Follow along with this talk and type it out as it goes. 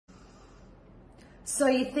So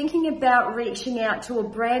you're thinking about reaching out to a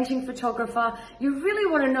branding photographer. You really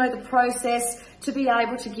want to know the process to be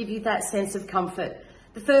able to give you that sense of comfort.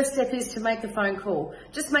 The first step is to make the phone call.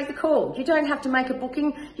 Just make the call. You don't have to make a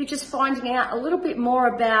booking. You're just finding out a little bit more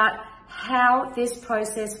about how this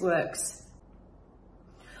process works.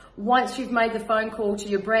 Once you've made the phone call to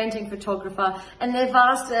your branding photographer and they've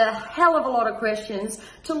asked a hell of a lot of questions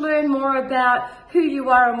to learn more about who you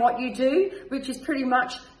are and what you do, which is pretty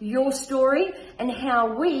much your story, and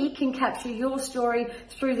how we can capture your story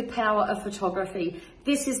through the power of photography.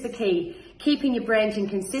 This is the key. Keeping your branding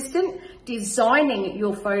consistent, designing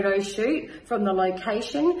your photo shoot from the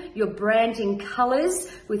location, your branding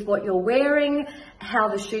colors with what you're wearing, how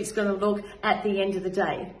the shoot's going to look at the end of the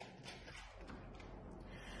day.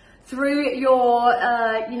 Through your,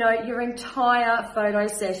 your entire photo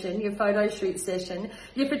session, your photo shoot session,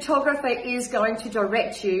 your photographer is going to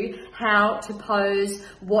direct you how to pose,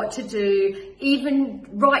 what to do, even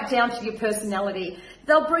right down to your personality.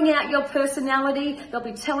 They'll bring out your personality. They'll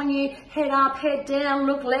be telling you head up, head down,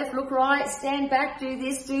 look left, look right, stand back, do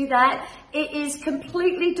this, do that. It is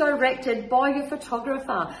completely directed by your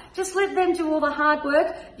photographer. Just let them do all the hard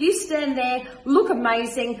work. You stand there, look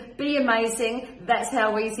amazing, be amazing. That's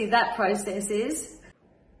how easy that process is.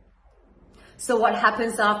 So what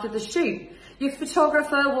happens after the shoot? Your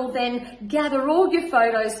photographer will then gather all your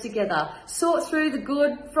photos together, sort through the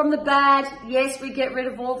good from the bad. Yes, we get rid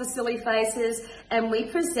of all the silly faces and we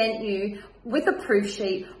present you with a proof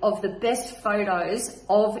sheet of the best photos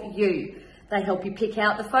of you. They help you pick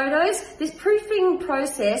out the photos. This proofing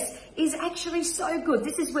process is actually so good.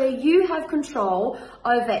 This is where you have control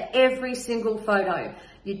over every single photo.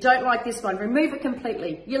 You don't like this one, remove it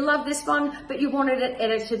completely. You love this one, but you wanted it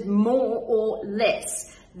edited more or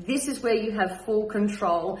less. This is where you have full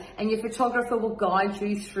control, and your photographer will guide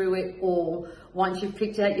you through it all. Once you've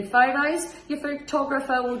picked out your photos, your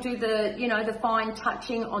photographer will do the fine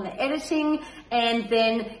touching on the editing and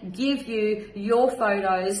then give you your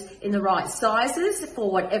photos in the right sizes for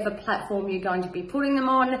whatever platform you're going to be putting them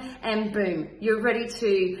on, and boom, you're ready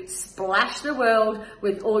to splash the world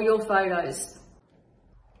with all your photos.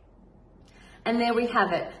 And there we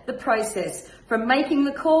have it, the process from making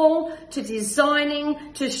the call to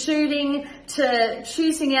designing to shooting to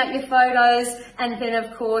choosing out your photos, and then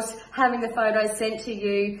of course having the photos sent to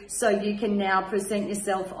you so you can now present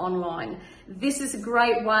yourself online. This is a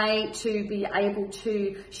great way to be able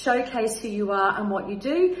to showcase who you are and what you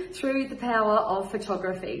do through the power of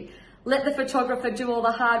photography. Let the photographer do all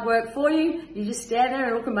the hard work for you. You just stand there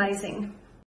and look amazing.